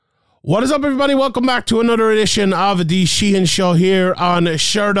What is up, everybody? Welcome back to another edition of the Sheehan Show here on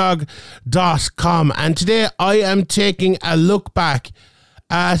Sherdog.com. And today I am taking a look back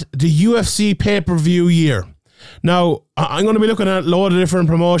at the UFC pay-per-view year. Now, I'm going to be looking at a load of different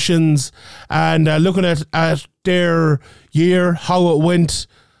promotions and looking at their year, how it went,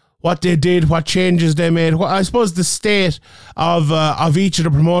 what they did, what changes they made, I suppose the state of each of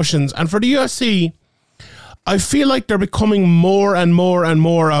the promotions. And for the UFC, I feel like they're becoming more and more and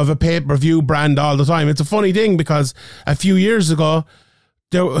more of a pay-per-view brand all the time. It's a funny thing because a few years ago,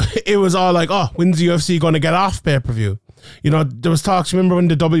 it was all like, oh, when's the UFC going to get off pay-per-view? You know, there was talks, remember when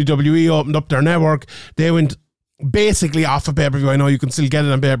the WWE opened up their network, they went basically off of pay-per-view. I know you can still get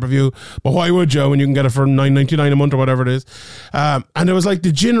it on pay-per-view, but why would you when you can get it for $9.99 a month or whatever it is? And it was like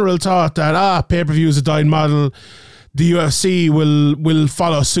the general thought that, pay-per-view is a dying model. The UFC will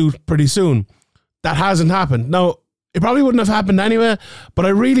follow suit pretty soon. That hasn't happened. Now, it probably wouldn't have happened anyway, but I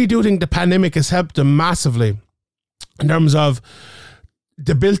really do think the pandemic has helped them massively in terms of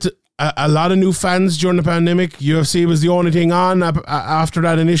they built a lot of new fans during the pandemic. UFC was the only thing on after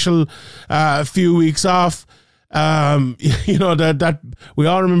that initial few weeks off. You know, that we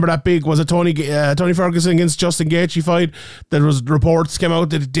all remember that big, was it Tony Ferguson against Justin Gaethje fight? There was reports came out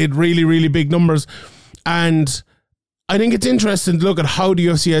that it did really, really big numbers. And I think it's interesting to look at how the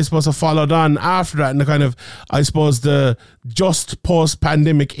UFC, I suppose, have followed on after that in the kind of, I suppose, the just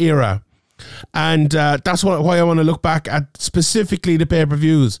post-pandemic era. And that's why I want to look back at specifically the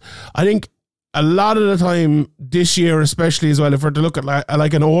pay-per-views. I think a lot of the time this year, especially as well, if we're to look at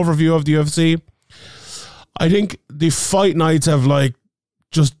like an overview of the UFC, I think the fight nights have like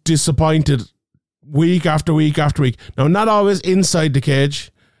just disappointed week after week after week. Now, not always inside the cage,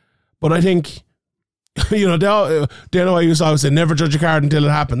 but I think, you know, they know I used to always say never judge a card until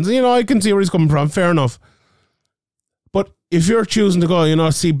it happens. You know, I can see where he's coming from. Fair enough. But if you're choosing to go, you know,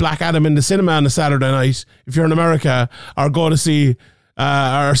 see Black Adam in the cinema on a Saturday night, if you're in America, or go to see,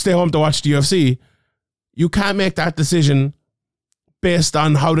 or stay home to watch the UFC, you can't make that decision based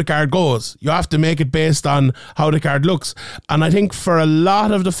on how the card goes. You have to make it based on how the card looks. And I think for a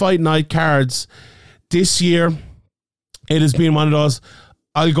lot of the fight night cards this year, it has been one of those,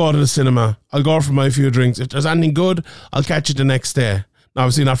 I'll go to the cinema, I'll go for my few drinks. If there's anything good, I'll catch it the next day. Now,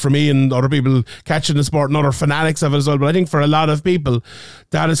 obviously not for me and other people catching the sport and other fanatics of it as well, but I think for a lot of people,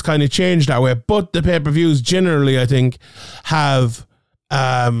 that has kind of changed that way. But the pay-per-views generally, I think, have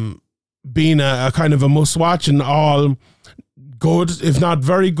been a kind of a must-watch and all good, if not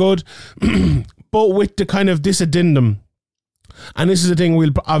very good, but with the kind of this addendum. And this is the thing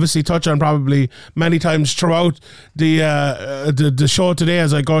we'll obviously touch on probably many times throughout the show today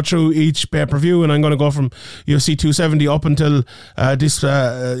as I go through each pay-per-view, and I'm going to go from UFC 270 up until this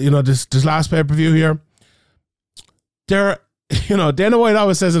last pay-per-view here. Dana White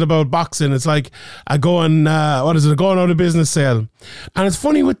always says it about boxing. It's like a going out of business sale. And it's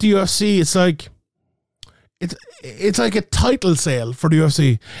funny with the UFC, it's like it's like a title sale for the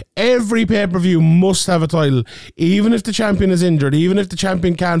UFC. Every pay-per-view must have a title, even if the champion is injured, even if the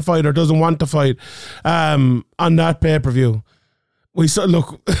champion can't fight or doesn't want to fight on that pay-per-view. I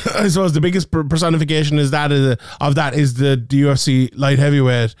suppose the biggest personification of that is the UFC light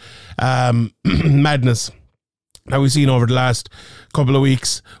heavyweight madness that we've seen over the last couple of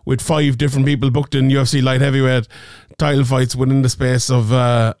weeks, with 5 different people booked in UFC light heavyweight title fights within the space of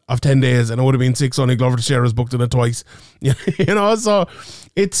 10 days, and it would have been 6 only. Glover Teixeira was booked in it twice. You know, so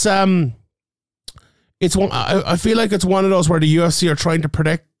it's one. I feel like it's one of those where the UFC are trying to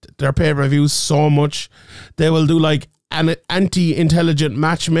protect their pay-per-views so much, they will do like an anti-intelligent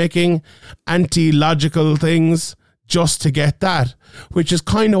matchmaking, anti-logical things just to get that, which is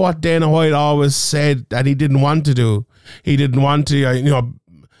kind of what Dana White always said that he didn't want to do. He didn't want to,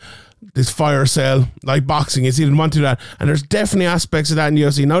 this fire sale like boxing is. He didn't want to do that. And there's definitely aspects of that in the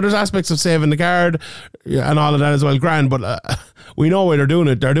UFC. Now, there's aspects of saving the card and all of that as well, grand, but we know why they're doing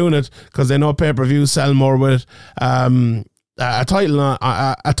it. They're doing it because they know pay-per-views sell more with a title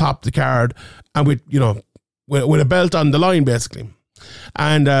atop the card and with a belt on the line, basically.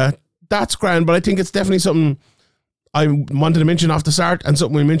 And that's grand, but I think it's definitely something I wanted to mention off the start and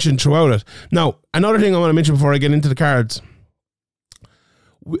something we mentioned throughout it. Now, another thing I want to mention before I get into the cards,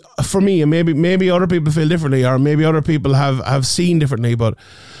 for me, and maybe other people feel differently, or maybe other people have seen differently, but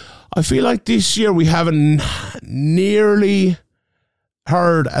I feel like this year we haven't nearly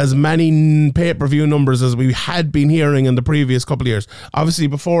heard as many pay-per-view numbers as we had been hearing in the previous couple of years. Obviously,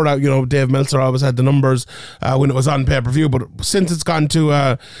 before that, Dave Meltzer always had the numbers when it was on pay-per-view, but since it's gone to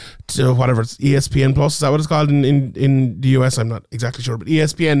whatever, it's ESPN Plus, is that what it's called in the US? I'm not exactly sure, but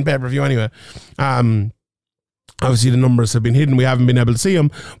ESPN pay-per-view anyway. Obviously, the numbers have been hidden. We haven't been able to see them.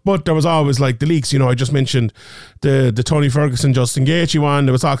 But there was always like the leaks. You know, I just mentioned the Tony Ferguson, Justin Gaethje one.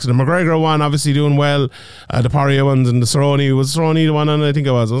 There was talks of the McGregor one, obviously doing well. The Poirier ones and the Cerrone. Was Cerrone the one? And I think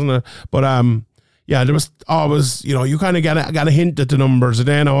it was, wasn't it? But yeah, there was always, you know, you kind of got a hint at the numbers. And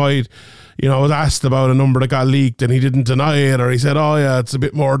then White, you know, was asked about a number that got leaked and he didn't deny it, or he said, oh yeah, it's a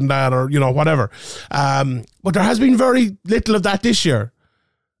bit more than that, or, you know, whatever. But there has been very little of that this year.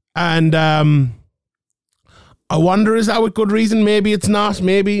 And I wonder, is that with good reason? Maybe it's not.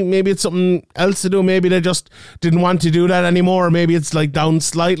 Maybe it's something else to do. Maybe they just didn't want to do that anymore. Maybe it's like down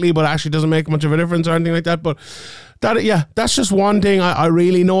slightly, but actually doesn't make much of a difference or anything like that. But that, yeah, that's just one thing I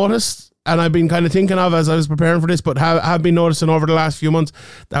really noticed, and I've been kind of thinking of as I was preparing for this, but have been noticing over the last few months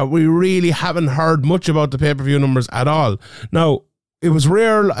that we really haven't heard much about the pay-per-view numbers at all. Now, it was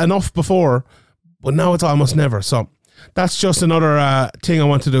rare enough before, but now it's almost never. So that's just another thing I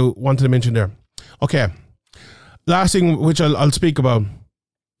wanted to mention there. Okay. Last thing, which I'll speak about,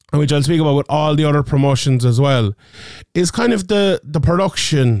 and which I'll speak about with all the other promotions as well, is kind of the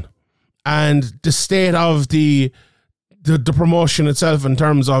production and the state of the promotion itself in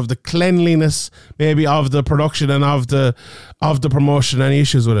terms of the cleanliness, maybe of the production and of the promotion. Any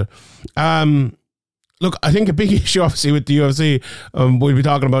issues with it? Look, I think a big issue, obviously, with the UFC, we'll be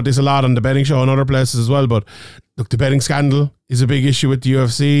talking about this a lot on the betting show and other places as well, but look, the betting scandal is a big issue with the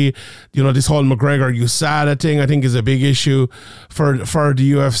UFC. You know, this whole McGregor USADA thing, I think, is a big issue for the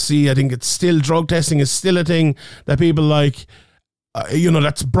UFC. I think it's still, drug testing is still a thing that people like, you know,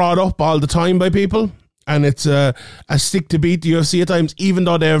 that's brought up all the time by people. And it's a stick to beat the UFC at times, even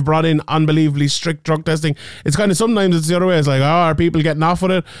though they have brought in unbelievably strict drug testing. It's kind of, sometimes it's the other way. It's like, oh, are people getting off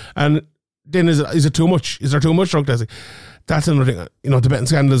with it? And then is it too much? Is there too much drug testing? That's another thing. You know, the betting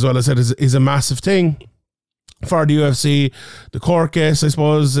scandal, as well, I said, is a massive thing for the UFC. The court case, I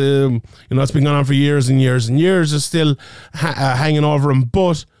suppose, you know, it's been going on for years and years and years. It's still hanging over them,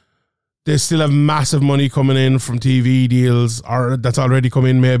 but they still have massive money coming in from TV deals, or that's already come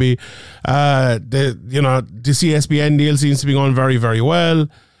in maybe. The CSPN deal seems to be going very, very well.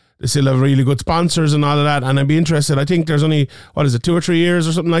 They still have really good sponsors and all of that, and I'd be interested. I think there's only, 2 or 3 years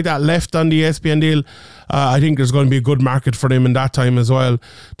or something like that left on the ESPN deal. I think there's going to be a good market for them in that time as well,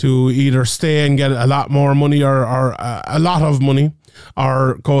 to either stay and get a lot more money or a lot of money,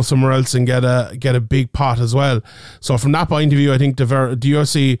 or go somewhere else and get a big pot as well. So from that point of view, I think the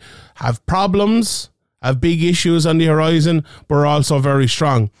UFC have problems, have big issues on the horizon, but are also very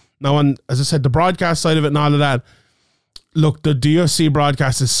strong. Now, as I said, the broadcast side of it and all of that, look, the UFC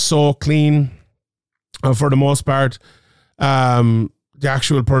broadcast is so clean for the most part. The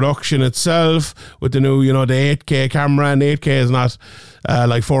actual production itself with the new, you know, the 8K camera, and 8K is not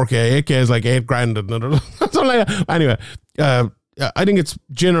like 4K. 8K is like $8,000. Something like that. Anyway, I think it's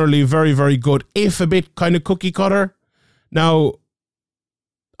generally very, very good, if a bit kind of cookie cutter. Now,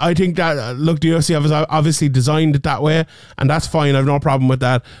 I think that, look, the UFC has obviously designed it that way, and that's fine. I have no problem with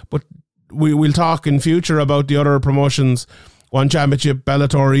that. But we'll talk in future about the other promotions, One Championship,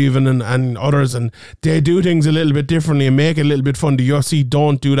 Bellator even, and others, and they do things a little bit differently and make it a little bit fun. The UFC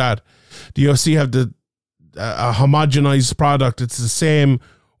don't do that. The UFC have a homogenized product. It's the same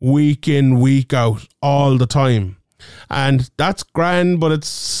week in, week out, all the time. And that's grand, but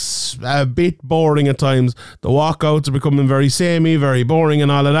it's a bit boring at times. The walkouts are becoming very samey, very boring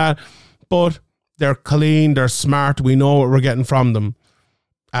and all of that. But they're clean, they're smart, we know what we're getting from them.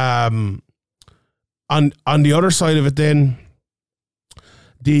 On the other side of it then,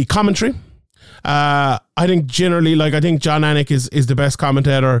 the commentary. I think generally, like, I think John Anik is the best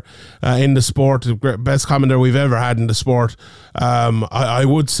commentator in the sport, the best commentator we've ever had in the sport. I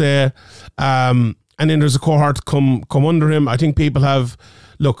would say, and then there's a cohort come under him. I think people have,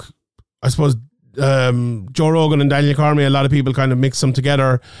 look, I suppose Joe Rogan and Daniel Cormier, a lot of people kind of mix them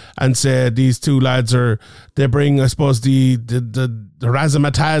together and say these two lads they bring, I suppose, the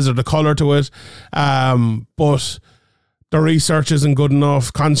razzmatazz or the colour to it, but the research isn't good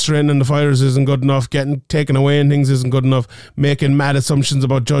enough, concentrating on the fighters isn't good enough, getting taken away and things isn't good enough, making mad assumptions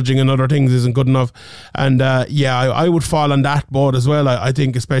about judging and other things isn't good enough. And I would fall on that boat as well. I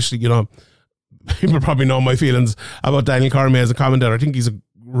think, especially, you know, people probably know my feelings about Daniel Cormier as a commentator. I think he's a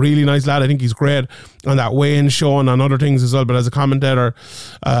really nice lad. I think he's great on that weigh-in show and on other things as well. But as a commentator,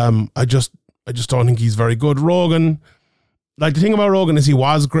 I just don't think he's very good. Rogan, like, the thing about Rogan is he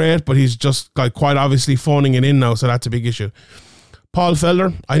was great, but he's just like quite obviously phoning it in now, so that's a big issue. Paul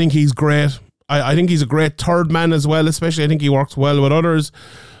Felder, I think he's great. I think he's a great third man as well, especially I think he works well with others,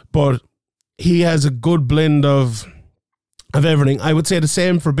 but he has a good blend of everything. I would say the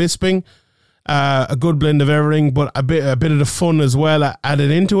same for Bisping. a good blend of everything, but a bit of the fun as well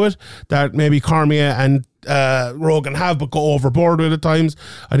added into it that maybe Cormier and Rogan have, but go overboard with at times.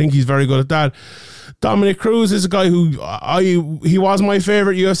 I think he's very good at that. Dominic Cruz is a guy who he was my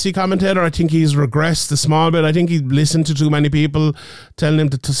favourite UFC commentator. I think he's regressed a small bit. I think he listened to too many people telling him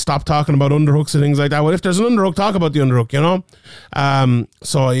to stop talking about underhooks and things like that. Well, if there's an underhook, talk about the underhook, you know?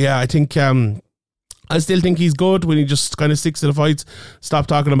 So yeah, I think I still think he's good when he just kind of sticks to the fights, stop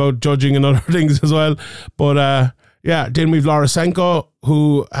talking about judging and other things as well. But yeah, then we've Laura Sanko,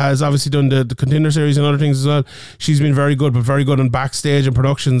 who has obviously done the Contender Series and other things as well. She's been very good, but very good on backstage and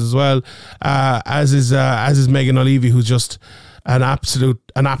productions as well. As is Megan O'Leary, who's just an absolute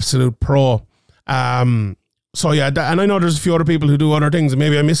pro. So yeah, and I know there's a few other people who do other things, and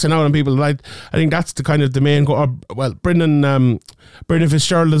maybe I'm missing out on people. I think that's the kind of the main. Well, Brendan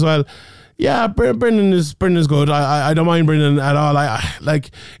Fitzgerald as well. Yeah, Brendan is good. I don't mind Brendan at all. I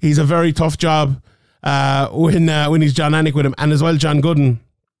he's a very tough job. When he's John Anik with him, and as well John Gooden,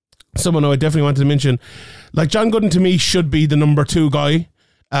 someone who I definitely wanted to mention. Like, John Gooden to me should be the number 2 guy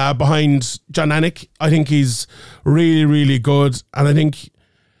behind John Anik. I think he's really, really good, and I think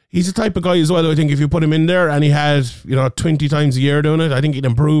he's the type of guy as well. I think if you put him in there and he had 20 times a year doing it, I think he'd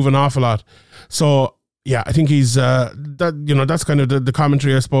improve an awful lot. So yeah, I think he's that's kind of the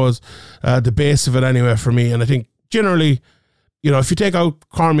commentary, I suppose, the base of it anyway for me. And I think generally, if you take out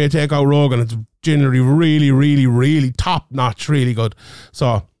Cormier, take out Rogan, it's generally really, really, really top notch, really good.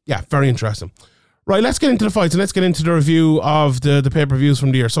 So yeah, very interesting. Right, let's get into the fights and let's get into the review of the pay-per-views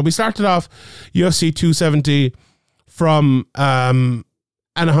from the year. So we started off UFC 270 from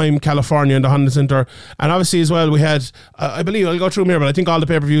Anaheim, California in the Honda Center. And obviously as well we had, I believe, I'll go through them here, but I think all the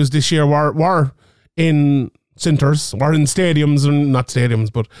pay-per-views this year were in centers, were in stadiums, and not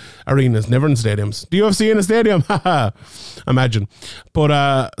stadiums, but arenas, never in stadiums. The UFC in a stadium, imagine.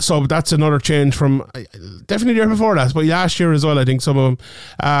 But so that's another change from definitely the year before that, but last year as well, I think some of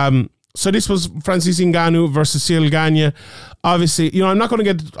them. So this was Francis Ngannou versus Cyril Gane. Obviously, I'm not going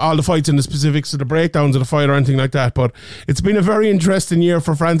to get all the fights and the specifics of the breakdowns of the fight or anything like that, but it's been a very interesting year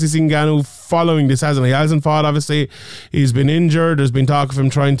for Francis Ngannou following this, hasn't he? He hasn't fought, obviously. He's been injured. There's been talk of him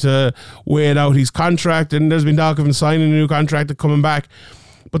trying to wait out his contract, and there's been talk of him signing a new contract and coming back.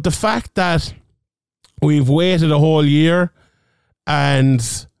 But the fact that we've waited a whole year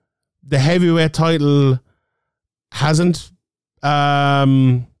and the heavyweight title hasn't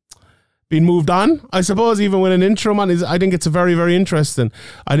been moved on, I suppose, even with an interim on, I think it's a very, very interesting.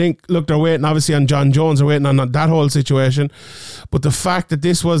 I think, look, they're waiting obviously on John Jones, they're waiting on that whole situation, but the fact that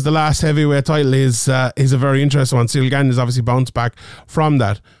this was the last heavyweight title is a very interesting one. Cyril Gane has obviously bounced back from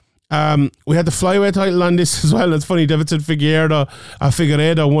that. We had the flyweight title on this as well. It's funny, Davidson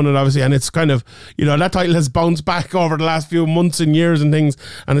Figueiredo won it, obviously, and it's kind of, that title has bounced back over the last few months and years and things,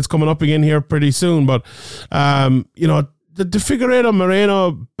 and it's coming up again here pretty soon. But the Figueiredo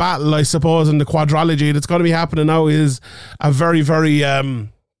Moreno battle, I suppose, and the quadrilogy that's going to be happening now is a very, very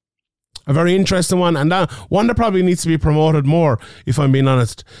interesting one, and one that probably needs to be promoted more, if I'm being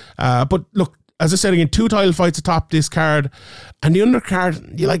honest. But look, as I said again, 2 title fights atop this card, and the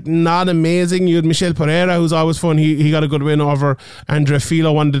undercard, not amazing. You had Michel Pereira, who's always fun. He got a good win over Andre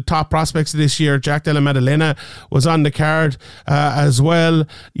Filo, one of the top prospects of this year. Jack Della Maddalena was on the card as well.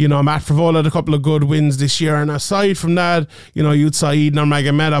 Matt Frevola had a couple of good wins this year, and aside from that, you'd Saeed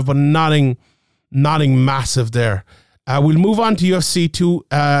Nurmagomedov, but nothing massive there. We'll move on to UFC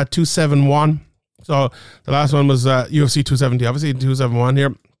 271. So the last one was UFC 270, obviously 271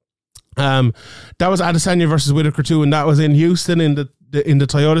 here. That was Adesanya versus Whittaker 2, and that was in Houston in the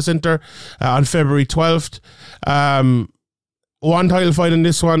Toyota Center on February 12th. One title fight in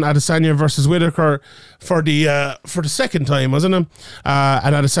this one, Adesanya versus Whittaker for the second time, wasn't it?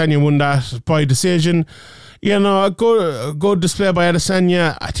 And Adesanya won that by decision. A good display by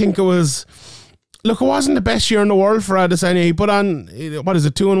Adesanya. I think it was. Look, it wasn't the best year in the world for Adesanya. He put on,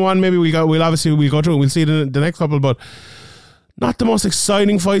 2-1. Maybe we'll go through it. We'll see the next couple, but not the most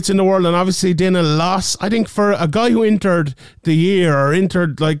exciting fights in the world, and obviously then a loss. I think for a guy who entered the year, or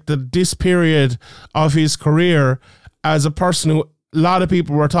entered this period of his career as a person who a lot of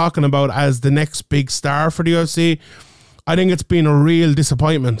people were talking about as the next big star for the UFC, I think it's been a real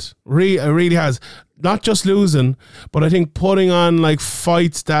disappointment. It really has. Not just losing, but I think putting on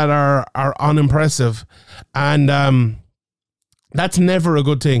fights that are unimpressive, and that's never a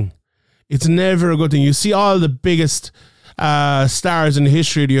good thing. It's never a good thing. You see all the biggest stars in the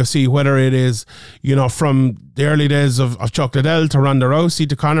history of the UFC, whether it is, from the early days of Chuck Liddell to Ronda Rousey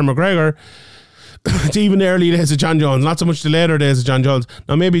to Conor McGregor, to even the early days of John Jones, not so much the later days of John Jones.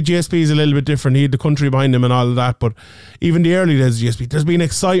 Now maybe GSP is a little bit different, he had the country behind him and all of that, but even the early days of GSP, there's been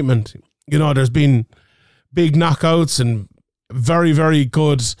excitement. there's been big knockouts and very, very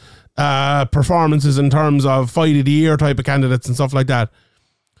good performances in terms of fight of the year type of candidates and stuff like that.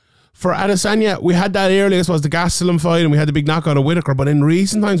 For Adesanya, we had that earlier, I suppose, the Gastelum fight, and we had the big knockout of Whittaker, but in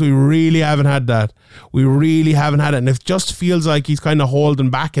recent times, we really haven't had that. We really haven't had it, and it just feels like he's kind of holding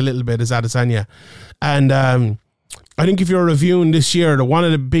back a little bit as Adesanya. And I think if you're reviewing this year, one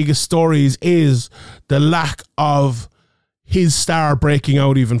of the biggest stories is the lack of his star breaking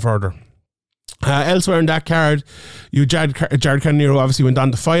out even further. Elsewhere in that card, you had Jared Cannonier, who obviously went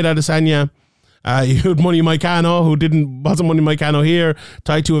on to fight Adesanya. You had Money Moicano, who wasn't Money Moicano here.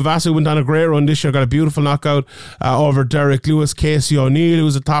 Tai Tuivasa went on a great run this year, got a beautiful knockout over Derek Lewis. Casey O'Neill, who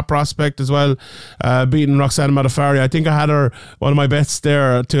was a top prospect as well, beating Roxanne Modafferi. I think I had her, one of my bets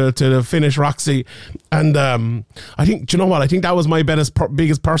there, to finish Roxy. And I think, do you know what? I think that was my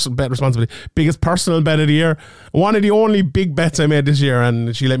biggest personal bet of the year. One of the only big bets I made this year,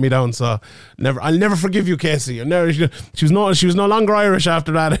 and she let me down. So I'll never forgive you, Casey. She was no longer Irish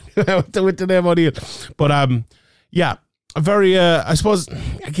after that. with the name O'Neill. But yeah, a very I suppose,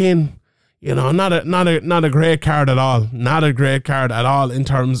 again, not a great card at all. Not a great card at all in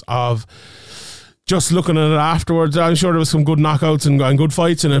terms of just looking at it afterwards. I'm sure there was some good knockouts and good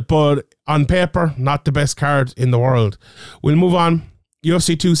fights in it, but on paper, not the best card in the world. We'll move on.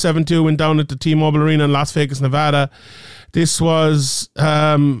 UFC 272 went down at the T-Mobile Arena in Las Vegas, Nevada. This was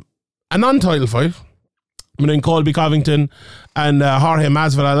a non-title fight between Colby Covington and Jorge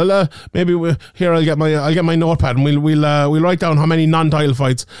Masvidal. I'll get my notepad and we'll write down how many non-title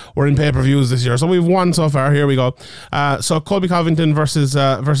fights were in pay-per-views this year. So we've won so far. Here we go. So Colby Covington versus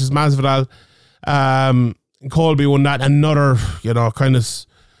Masvidal. Colby won that. Another, kind of.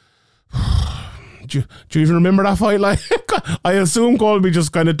 Do you even remember that fight? Like, I assume Colby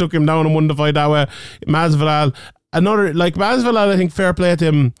just kind of took him down and won the fight that way. Masvidal, Masvidal, I think fair play to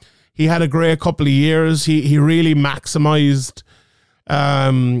him. He had a great couple of years. He really maximised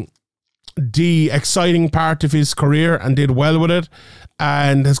the exciting part of his career and did well with it,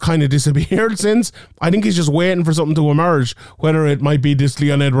 and has kind of disappeared since. I think he's just waiting for something to emerge, whether it might be this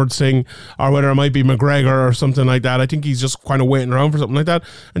Leon Edwards thing or whether it might be McGregor or something like that. I think he's just kind of waiting around for something like that.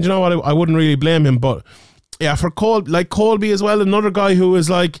 And you know what? I wouldn't really blame him. But yeah, for Colby as well, another guy who has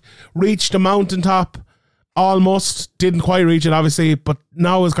reached the mountaintop. Almost didn't quite reach it, obviously, but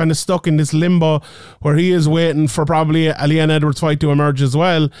now is kind of stuck in this limbo where he is waiting for probably a Leon Edwards fight to emerge as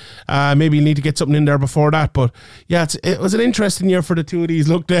well. Maybe you need to get something in there before that. But yeah, it was an interesting year for the two of these.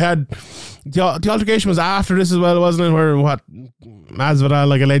 Look, they had the altercation was after this as well, wasn't it? Where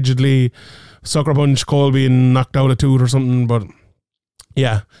Masvidal allegedly sucker punched Colby and knocked out a tooth or something. But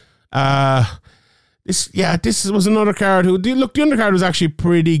yeah. This was another card who, the undercard was actually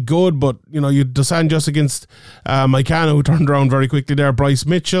pretty good, but you had Dos Anjos against Moicano, who turned around very quickly there. Bryce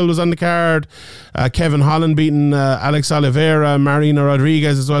Mitchell was on the card. Kevin Holland beating Alex Oliveira, Marina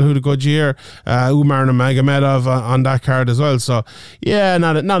Rodriguez as well, who had a good year. Umar Nurmagomedov on that card as well. So yeah,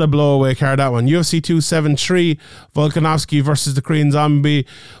 not a blowaway card, that one. UFC 273, Volkanovski versus the Korean Zombie.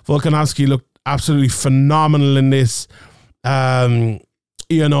 Volkanovski looked absolutely phenomenal in this.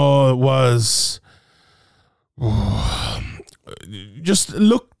 Was just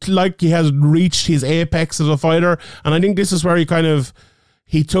looked like he has reached his apex as a fighter, and I think this is where he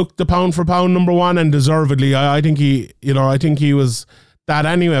took the pound for pound number one, and deservedly. I think he was that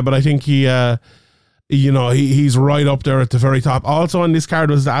anyway, but I think he's right up there at the very top. Also on this card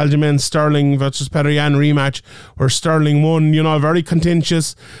was the Aljamain Sterling versus Petr Yan rematch, where Sterling won, a very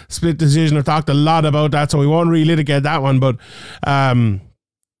contentious split decision. I've talked a lot about that, so we won't relitigate that one, but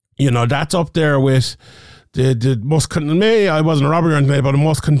that's up there with the most, I wasn't a robbery or anything, but the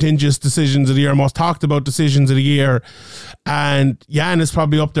most contentious decisions of the year, most talked about decisions of the year. And Yan is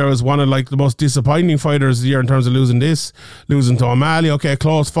probably up there as one of the most disappointing fighters of the year in terms of losing to O'Malley. Okay,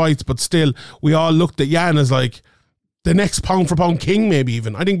 close fights, but still, we all looked at Yan as the next pound for pound king, maybe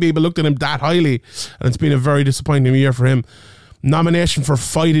even. I think people looked at him that highly, and it's been a very disappointing year for him. Nomination for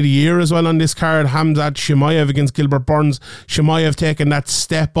Fight of the Year as well on this card, Hamzat Chimaev against Gilbert Burns. Chimaev taking that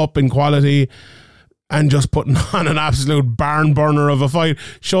step up in quality and just putting on an absolute barn burner of a fight.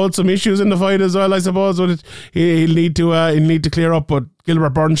 Showed some issues in the fight as well, I suppose. With it, he'll need to clear up. But Gilbert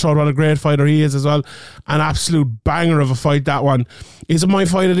Burns showed what a great fighter he is as well. An absolute banger of a fight, that one. Is it my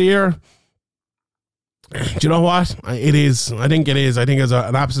Fight of the Year? Do you know what? It is. I think it is. I think it's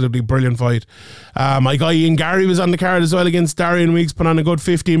an absolutely brilliant fight. My guy Ian Gary was on the card as well against Darian Weeks, put on a good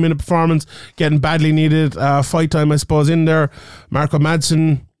 15-minute performance, getting badly needed fight time, I suppose, in there. Marco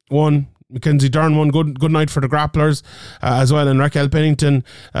Madsen won. Mackenzie Dern won. Good night for the grapplers as well. And Raquel Pennington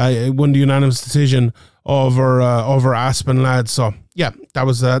won the unanimous decision over Aspen lads. So yeah, that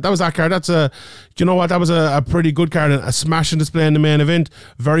was that card. That's you know what? That was a pretty good card, and a smashing display in the main event.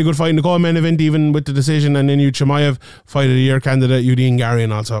 Very good fight in the co-main event, even with the decision. And then Chimaev, fight of the year candidate, Udine Gary,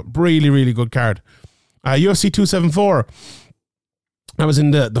 also really, really good card. UFC 274. That was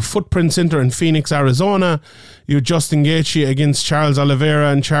in the Footprint Center in Phoenix, Arizona. You had Justin Gaethje against Charles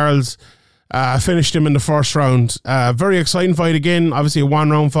Oliveira, and Charles finished him in the first round. Very exciting fight again. Obviously a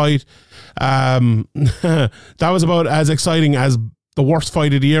 1-round fight. That was about as exciting as the worst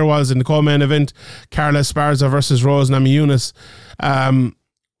fight of the year was in the co-main event. Carla Esparza versus Rose Namajunas.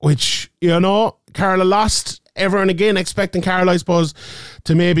 Which, Carla lost. Everyone again expecting Carla, I suppose,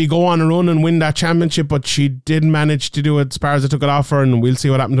 to maybe go on a run and win that championship, but she didn't manage to do it. Esparza took it off her, and we'll see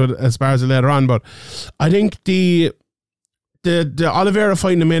what happened to Esparza later on. But I think the Oliveira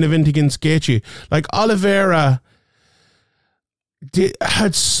fight in the main event against Gaethje, like Oliveira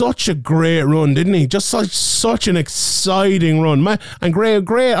had such a great run, didn't he? Just such an exciting run. And great.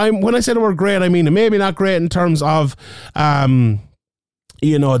 When I say the word great, I mean maybe not great in terms of the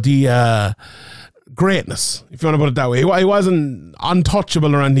greatness, if you want to put it that way. He wasn't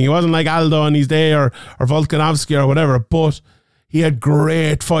untouchable or anything. He wasn't like Aldo on his day or Volkanovski or whatever, but he had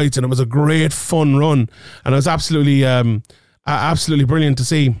great fights, and it was a great fun run, and it was absolutely brilliant to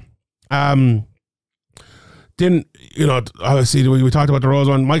see. Obviously we talked about the Rose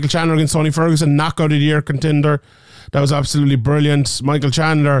one. Michael Chandler against Tony Ferguson, knockout of the year contender. That was absolutely brilliant. Michael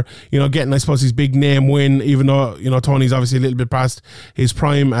Chandler, getting, I suppose, his big name win, even though, Tony's obviously a little bit past his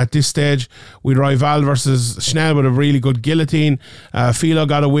prime at this stage. We had Rival versus Schnell with a really good guillotine. Filo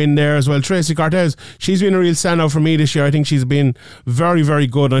got a win there as well. Tracy Cortez, she's been a real standout for me this year. I think she's been very, very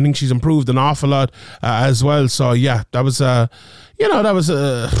good. I think she's improved an awful lot as well. So, yeah, that was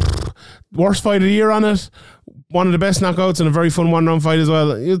worst fight of the year on it. One of the best knockouts and a very fun 1-round fight as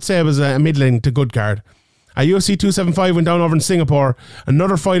well. You'd say it was a middling to good card. UFC 275 went down over in Singapore.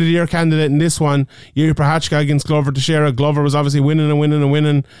 Another fight of the year candidate in this one. Yuri Prochazka against Glover Teixeira. Glover was obviously winning.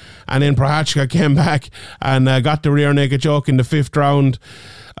 And then Prochazka came back and got the rear naked choke in the 5th round.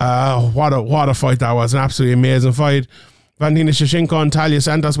 What a fight that was. An absolutely amazing fight. Valentina Shevchenko and Talia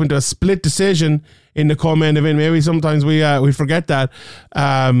Santos went to a split decision in the co-main event. Maybe sometimes we forget that.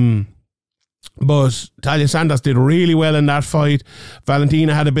 But Talia Santos did really well in that fight.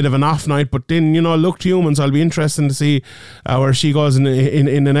 Valentina had a bit of an off night, but then, looked human, so it'll be interesting to see where she goes in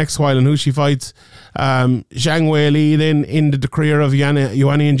the next while and who she fights. Zhang Weili then ended the career of Joanna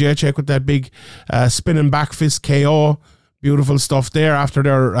Jacek with that big spinning back fist KO. Beautiful stuff there after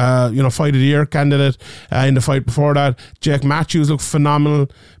their, fight of the year candidate in the fight before that. Jake Matthews looked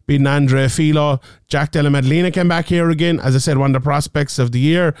phenomenal, beating Andre Filo. Jack Della Maddalena came back here again. As I said, one of the prospects of the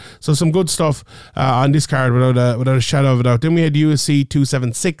year. So some good stuff on this card without a shadow of a doubt. Then we had UFC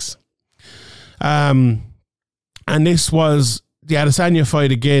 276. And this was the Adesanya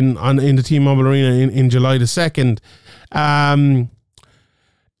fight again in the T-Mobile Arena in July the 2nd.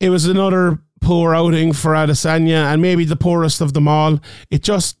 It was another poor outing for Adesanya, and maybe the poorest of them all.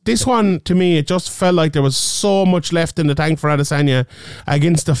 This one, to me, it just felt like there was so much left in the tank for Adesanya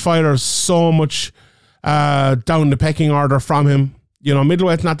against the fighter, so much down the pecking order from him.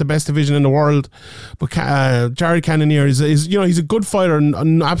 Middleweight's not the best division in the world, but Jared Cannonier is he's a good fighter,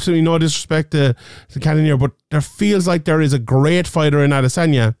 and absolutely no disrespect to Cannonier, but there feels like there is a great fighter in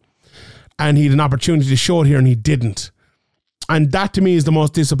Adesanya, and he had an opportunity to show it here, and he didn't. And that, to me, is the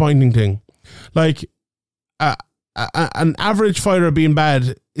most disappointing thing. Like, an average fighter being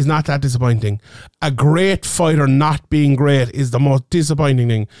bad is not that disappointing. A great fighter not being great is the most disappointing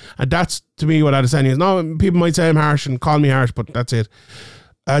thing. And that's, to me, what Adesanya is. Now, people might say I'm harsh and call me harsh, but that's it.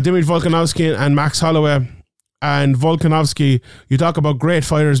 Dimitri Volkanovski and Max Holloway. And Volkanovski, you talk about great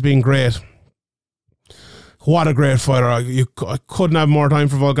fighters being great. What a great fighter. I couldn't have more time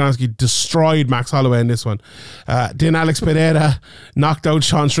for Volkanovski. Destroyed Max Holloway in this one. Then Alex Pereira knocked out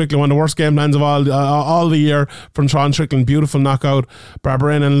Sean Strickland. One of the worst game plans of all the year from Sean Strickland. Beautiful knockout.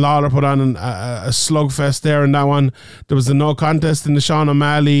 Barberena and Lawler put on a slugfest there in that one. There was the no contest in the Sean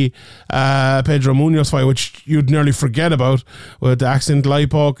O'Malley Pedro Munoz fight, which you'd nearly forget about, with the accident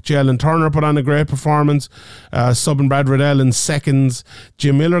Lipoke. Jalen Turner put on a great performance. Subbing Brad Riddell in seconds.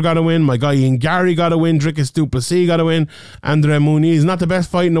 Jim Miller got a win. My guy Ian Gary got a win. Drickus Duplessis got a win. Andre Muniz, not the best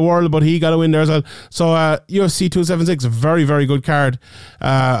fight in the world, but he got a win there as well. So UFC 276, a very, very good card,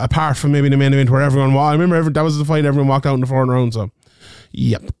 apart from maybe the main event where everyone I remember that was the fight everyone walked out in the 4th round. So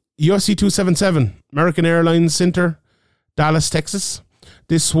yep. UFC 277, American Airlines Center, Dallas, Texas.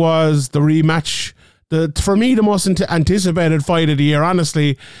 This was the rematch for me, the most anticipated fight of the year,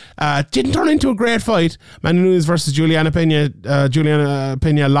 honestly. Didn't turn into a great fight. Manny Nunes versus Juliana Pena. Juliana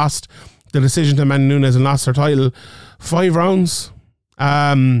Pena lost the decision to Manny Nunes and lost her title. 5 rounds.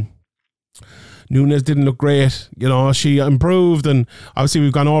 Nunes didn't look great. You know, she improved, and obviously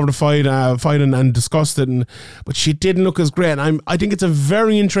we've gone over the fight and discussed it, but she didn't look as great. And I think it's a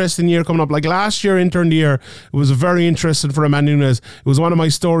very interesting year coming up. Like last year, intern the year, it was very interesting for Amanda Nunes. It was one of my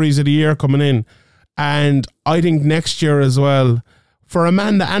stories of the year coming in. And I think next year as well, for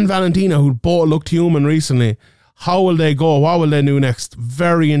Amanda and Valentina, who both looked human recently, how will they go? What will they do next?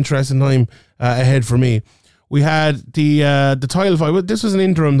 Very interesting time ahead for me. We had the title fight. This was an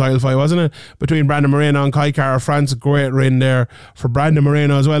interim title fight, wasn't it? Between Brandon Moreno and Kai Kara France. A great win there for Brandon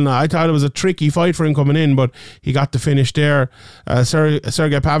Moreno as well. Now, I thought it was a tricky fight for him coming in, but he got the finish there.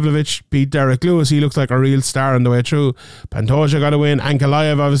 Sergey Pavlovich beat Derek Lewis. He looks like a real star on the way through. Pantoja got a win.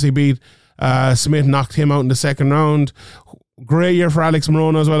 Ankalaev obviously beat Smith, knocked him out in the second round. Great year for Alex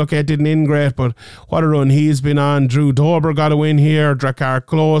Morono as well. Okay, it didn't end great, but what a run he's been on. Drew Dober got a win here. Drakkar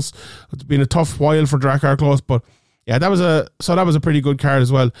Klose. It's been a tough while for Drakkar Klose, but yeah, that was a pretty good card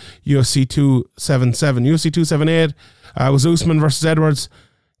as well. UFC 277. UFC 278 was Usman versus Edwards.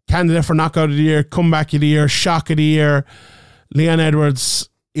 Candidate for knockout of the year, comeback of the year, shock of the year. Leon Edwards,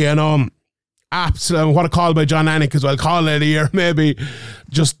 you know, absolutely, what a call by John Anik as well. Call of the year, maybe.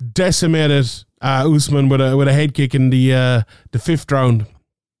 Just decimated Usman with a head kick in the 5th round,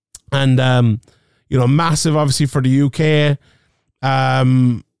 and you know, massive obviously for the UK.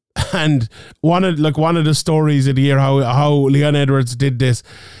 And one of the stories of the year, how Leon Edwards did this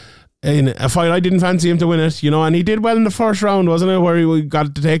in a fight I didn't fancy him to win it, you know, and he did well in the first round, wasn't it, where he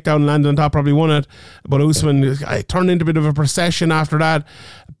got the takedown, landed on top, probably won it, but Usman turned into a bit of a procession after that,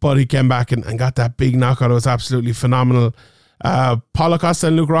 but he came back and got that big knockout. It was absolutely phenomenal. Paulo Costa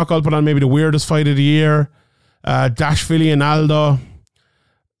and Luke Rockhold put on maybe the weirdest fight of the year. Dashvili and Aldo.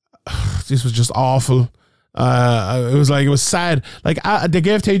 This was just awful. It was sad. Like they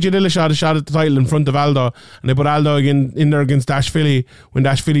gave Tay Dillashaw a shot at the title in front of Aldo, and they put Aldo again in there against Dashvili when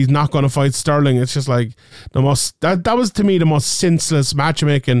Dashvili's not going to fight Sterling. It's just like that was to me the most senseless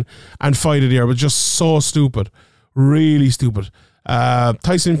matchmaking and fight of the year. It was just so stupid, really stupid.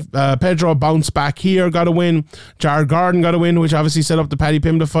 Tyson Pedro bounced back here, got a win. Jared Gordon got a win, which obviously set up the Paddy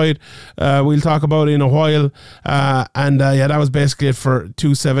Pimblett fight. We'll talk about it in a while. That was basically it for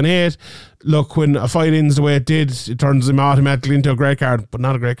 278. Look, when a fight ends the way it did, it turns him automatically into a great card, but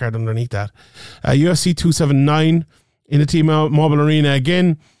not a great card underneath that. UFC 279 in the T-Mobile Arena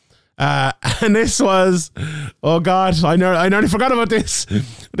again. And this was, oh God, I nearly forgot about this.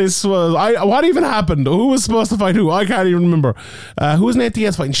 This was, what even happened? Who was supposed to fight who? I can't even remember. Who was Nate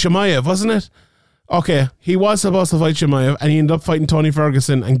Diaz fighting? Chimaev, wasn't it? Okay, he was supposed to fight Chimaev, and he ended up fighting Tony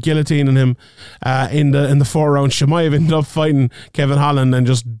Ferguson and guillotining him in the 4th round. Chimaev ended up fighting Kevin Holland and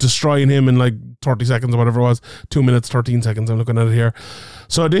just destroying him in like 30 seconds or whatever it was. 2 minutes, 13 seconds, I'm looking at it here.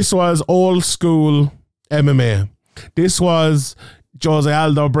 So this was old school MMA. This was Jose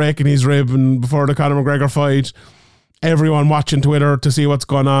Aldo breaking his rib and before the Conor McGregor fight. Everyone watching Twitter to see what's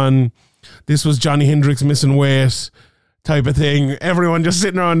going on. This was Johnny Hendricks missing weight type of thing. Everyone just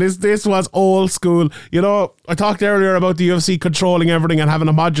sitting around. This was old school. You know, I talked earlier about the UFC controlling everything and having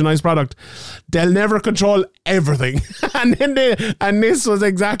a homogenized product. They'll never control everything. and this was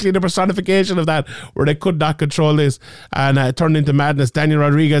exactly the personification of that, where they could not control this. And it turned into madness. Daniel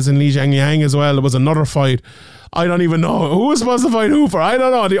Rodriguez and Li Jiangyang as well. It was another fight. I don't even know who was supposed to fight who for. I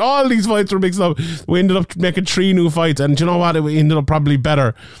don't know. All these fights were mixed up. We ended up making 3 new fights. And you know what? It ended up probably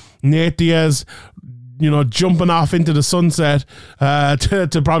better. Nate Diaz, you know, jumping off into the sunset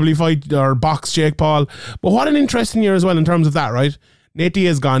to probably fight or box Jake Paul. But what an interesting year as well in terms of that, right? Nate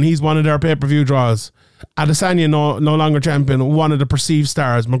Diaz gone. He's one of their pay-per-view draws. Adesanya no longer champion. One of the perceived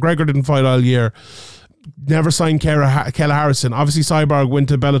stars. McGregor didn't fight all year. Never signed Kayla Harrison. Obviously, Cyborg went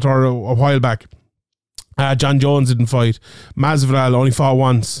to Bellator a while back. John Jones didn't fight. Masvidal only fought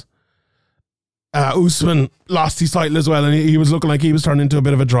once. Usman lost his title as well, and he was looking like he was turning into a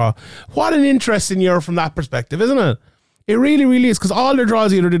bit of a draw. What an interesting year from that perspective, isn't it? It really, really is, because all their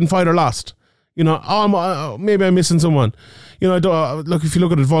draws either didn't fight or lost. You know, maybe I'm missing someone. You know, look, if you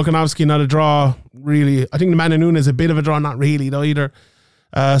look at it, Volkanovski, not a draw, really. I think the man in Nunes is a bit of a draw, not really, though, either.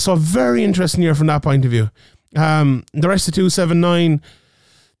 So a very interesting year from that point of view. The rest of 279,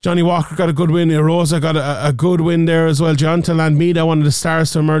 Johnny Walker got a good win. Rosa got a good win there as well. Jonathan Landmida, one of the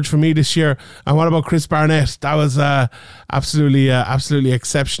stars to emerge for me this year. And what about Chris Barnett? That was absolutely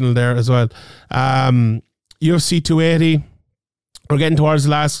exceptional there as well. UFC 280. We're getting towards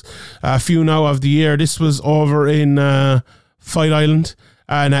the last few now of the year. This was over in Fight Island.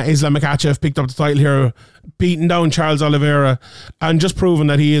 And Islam Makhachev picked up the title here, beating down Charles Oliveira and just proving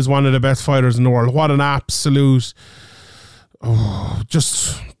that he is one of the best fighters in the world. What an absolute,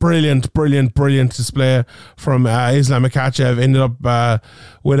 just brilliant display from Islam Makhachev. Ended up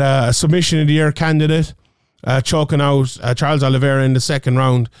with a submission of the year candidate, choking out Charles Oliveira in the second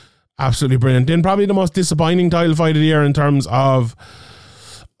round. Absolutely brilliant. Then probably the most disappointing title fight of the year in terms of,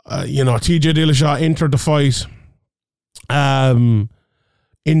 TJ Dillashaw entered the fight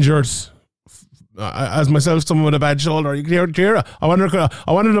injured, as myself, someone with a bad shoulder. You can hear Teixeira. I wonder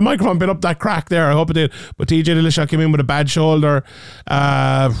the microphone bit up that crack there. I hope it did. But TJ Dillashaw came in with a bad shoulder,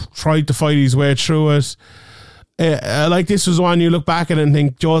 tried to fight his way through it. Like, this was one you look back at it and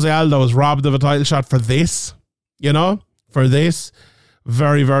think Jose Aldo was robbed of a title shot for this. For this.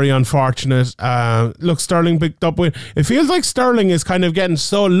 Very, very unfortunate. Look, Sterling picked up with. It feels like Sterling is kind of getting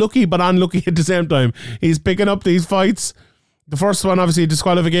so lucky but unlucky at the same time. He's picking up these fights. The first one, obviously,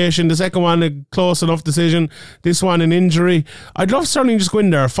 disqualification. The second one, a close enough decision. This one, an injury. I'd love Sterling just go in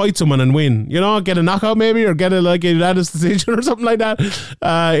there, fight someone and win. Get a knockout maybe, or get a unanimous decision or something like that.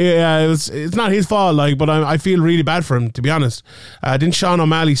 It's not his fault, but I feel really bad for him, to be honest. Then Sean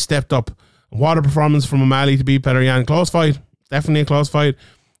O'Malley stepped up. What a performance from O'Malley to beat Pereira. Close fight. Definitely a close fight.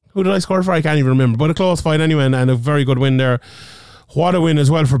 Who did I score for? I can't even remember. But a close fight anyway, and a very good win there. What a win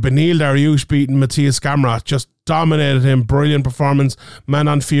as well for Beneil Dariush beating Matthias Gamrot. Just dominated him. Brilliant performance.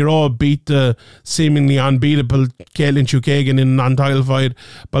 Manon Fiorot beat the seemingly unbeatable Caitlin Chukagan in a non-title fight.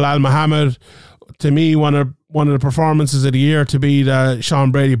 Bilal Muhammad, to me, one of the performances of the year to beat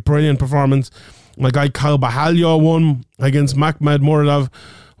Sean Brady. Brilliant performance. My guy Kyle Bahalyo won against Makhmed Muradov.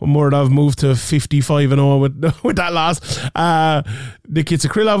 Muradov moved to 55-0 with that loss. Nikita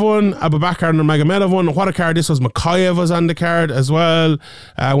Krylov won. Abubakar Nurmagomedov won. What a card this was. Makhachev was on the card as well.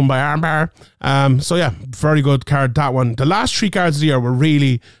 Won by armbar. So yeah, very good card, that one. The last three cards of the year were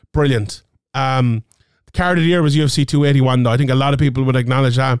really brilliant. The card of the year was UFC 281 though. I think a lot of people would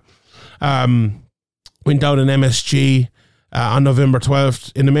acknowledge that. Went down in MSG on November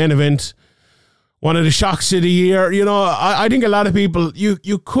 12th in the main event. One of the shocks of the year. I think a lot of people,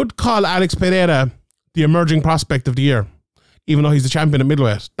 you could call Alex Pereira the emerging prospect of the year, even though he's the champion at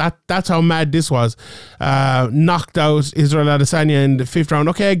middleweight. That's how mad this was. Knocked out Israel Adesanya in the fifth round.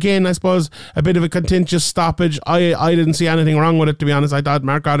 Okay, again, I suppose a bit of a contentious stoppage. I didn't see anything wrong with it, to be honest. I thought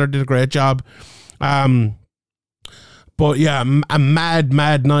Mark Goddard did a great job. But yeah, a mad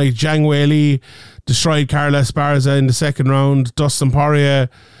night. Zhang Weili destroyed Carla Esparza in the second round. Dustin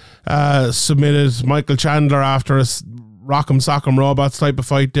Poirier submitted Michael Chandler after a rock'em sock'em robots type of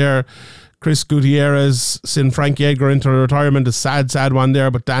fight there. Chris Gutierrez sent Frankie Edgar into retirement. A sad one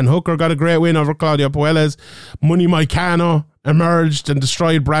there. But Dan Hooker got a great win over Claudio Puelles. Money Moicano emerged and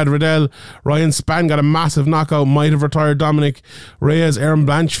destroyed Brad Riddell. Ryan Spann got a massive knockout. Might have retired Dominic Reyes. Aaron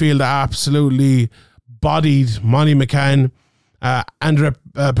Blanchfield absolutely bodied Monty McCann. Andrei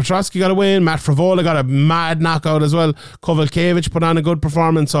Petrosky got a win. Matt Frivola got a mad knockout as well. Kovalkiewicz put on a good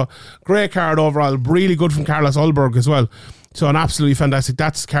performance. So great card overall. Really good from Carlos Ulberg as well. So an absolutely fantastic.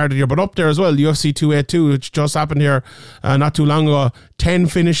 That's the card of the year. But up there as well, UFC 282, which just happened here not too long ago. 10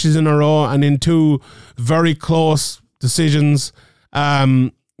 finishes in a row and in two very close decisions.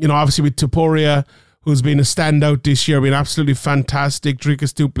 Obviously with Topuria, who's been a standout this year, been absolutely fantastic.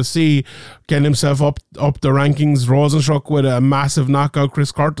 Dricus du Plessis getting himself up the rankings. Rosenstruck with a massive knockout.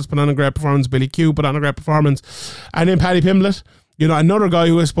 Chris Curtis put on a great performance. Billy Q put on a great performance. And then Paddy Pimblett, another guy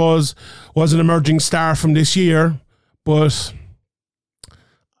who I suppose was an emerging star from this year, but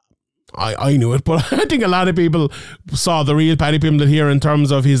I knew it, but I think a lot of people saw the real Paddy Pimblett here in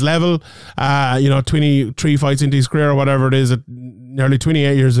terms of his level. 23 fights into his career or whatever it is, at nearly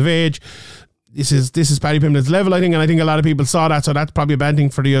 28 years of age. This is Paddy Pimblett's level, I think, and I think a lot of people saw that, so that's probably a bad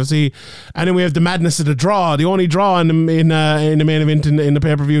thing for the UFC. And then we have the madness of the draw, the only draw in the main event in the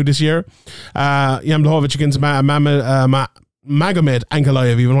pay-per-view this year. Jan Blachowicz against Magomed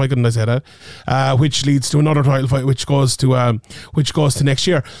Ankalaev, even why couldn't I say that? Which leads to another title fight, which goes to next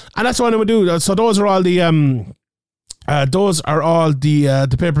year, and that's what I would do. So those are all the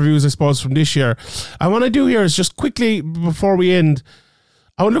pay-per-views, I suppose, from this year. And what I do here is just quickly before we end,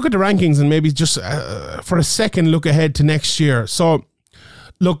 I would look at the rankings and maybe just for a second look ahead to next year. So,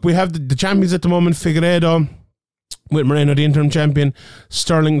 look, we have the champions at the moment: Figueiredo with Moreno, the interim champion;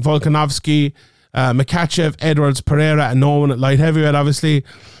 Sterling, Volkanovski, Makhachev, Edwards, Pereira, and no one at light heavyweight, obviously.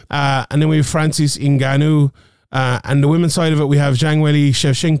 And then we have Francis Ngannou. And the women's side of it, we have Zhang Weili,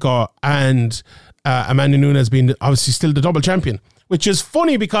 Shevchenko, and Amanda Nunes being obviously still the double champion, which is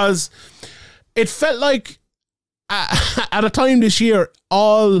funny because it felt like at a time this year,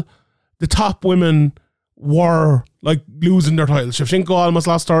 all the top women were like losing their titles. Shevchenko almost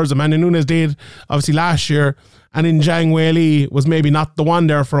lost hers. Amanda Nunes did, obviously, last year. And then Zhang Weili was maybe not the one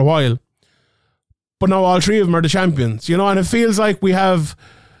there for a while. But now all three of them are the champions, you know, and it feels like we have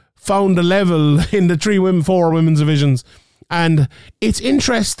found a level in the 4 women's divisions. And it's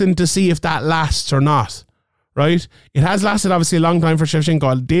interesting to see if that lasts or not, right? It has lasted, obviously, a long time for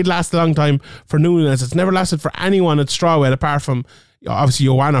Shevchenko. It did last a long time for Nunes. It's never lasted for anyone at strawweight apart from, obviously,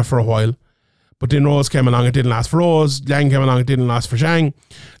 Joanna for a while. But then Rose came along, it didn't last for Rose. Yang came along, it didn't last for Zhang.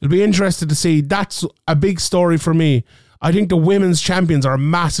 It'll be interesting to see. That's a big story for me. I think the women's champions are a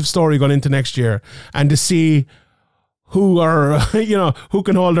massive story going into next year. And to see who are, you know, who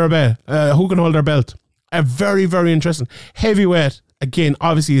can hold their belt. Very, very interesting. Heavyweight, again,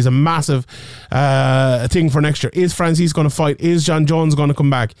 obviously is a massive thing for next year. Is Francis going to fight? Is John Jones going to come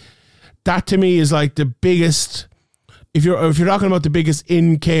back? That to me is like the biggest, if you're talking about the biggest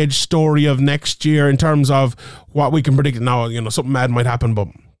in-cage story of next year in terms of what we can predict now, you know, something mad might happen, but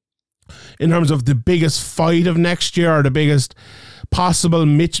in terms of the biggest fight of next year or the biggest possible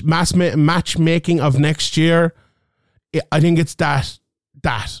matchmaking of next year, I think it's that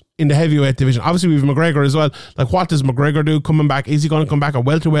in the heavyweight division. Obviously, we have McGregor as well. Like, what does McGregor do coming back? Is he going to come back at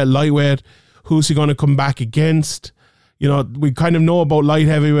welterweight, lightweight? Who's he going to come back against? You know, we kind of know about light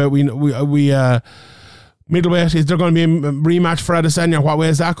heavyweight. We middleweight. Is there going to be a rematch for Adesanya? What way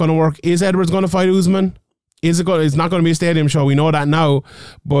is that going to work? Is Edwards going to fight Usman? It's not going to be a stadium show. We know that now.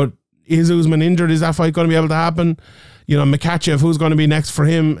 But is Usman injured? Is that fight going to be able to happen? You know, Makhachev, who's going to be next for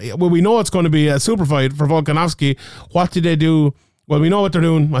him? Well, we know it's going to be a super fight for Volkanovski. What did they do? Well, we know what they're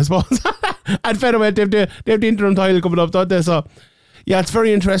doing, I suppose. At featherweight, they have the interim title coming up, don't they? So, yeah, it's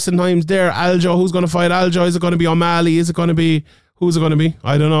very interesting times there. Aljo, who's going to fight Aljo? Is it going to be O'Malley? Is it going to be... Who's it going to be?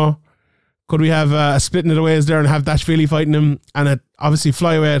 I don't know. Could we have a splitting of the ways there and have Dashvili fighting him? And obviously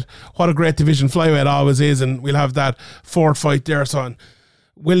flyweight, what a great division flyweight always is, and we'll have that 4th fight there. So,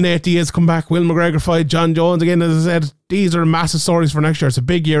 will Nate Diaz come back? Will McGregor fight John Jones? Again, as I said, these are massive stories for next year. It's a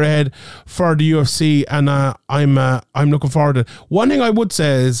big year ahead for the UFC, and I'm looking forward to it. One thing I would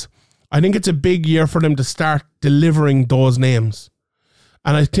say is, I think it's a big year for them to start delivering those names.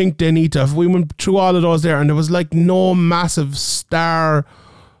 And I think they need to. If we went through all of those there, and there was like no massive star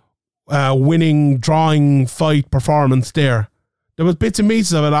winning, drawing fight performance there. There was bits and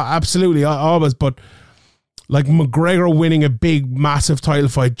pieces of it, absolutely, always, but like McGregor winning a big, massive title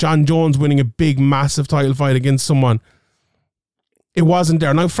fight, John Jones winning a big, massive title fight against someone, it wasn't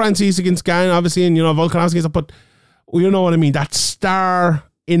there. Now, Francis against Gane, obviously, and, you know, Volkanovski, but you know what I mean, that star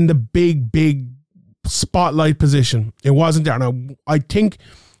in the big, big spotlight position, it wasn't there. Now, I think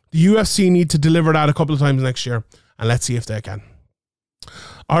the UFC need to deliver that a couple of times next year, and let's see if they can.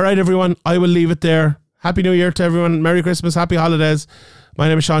 All right, everyone, I will leave it there. Happy New Year to everyone. Merry Christmas, happy holidays. My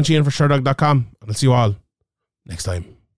name is Sean Sheehan for SureDog.com, and I'll see you all next time.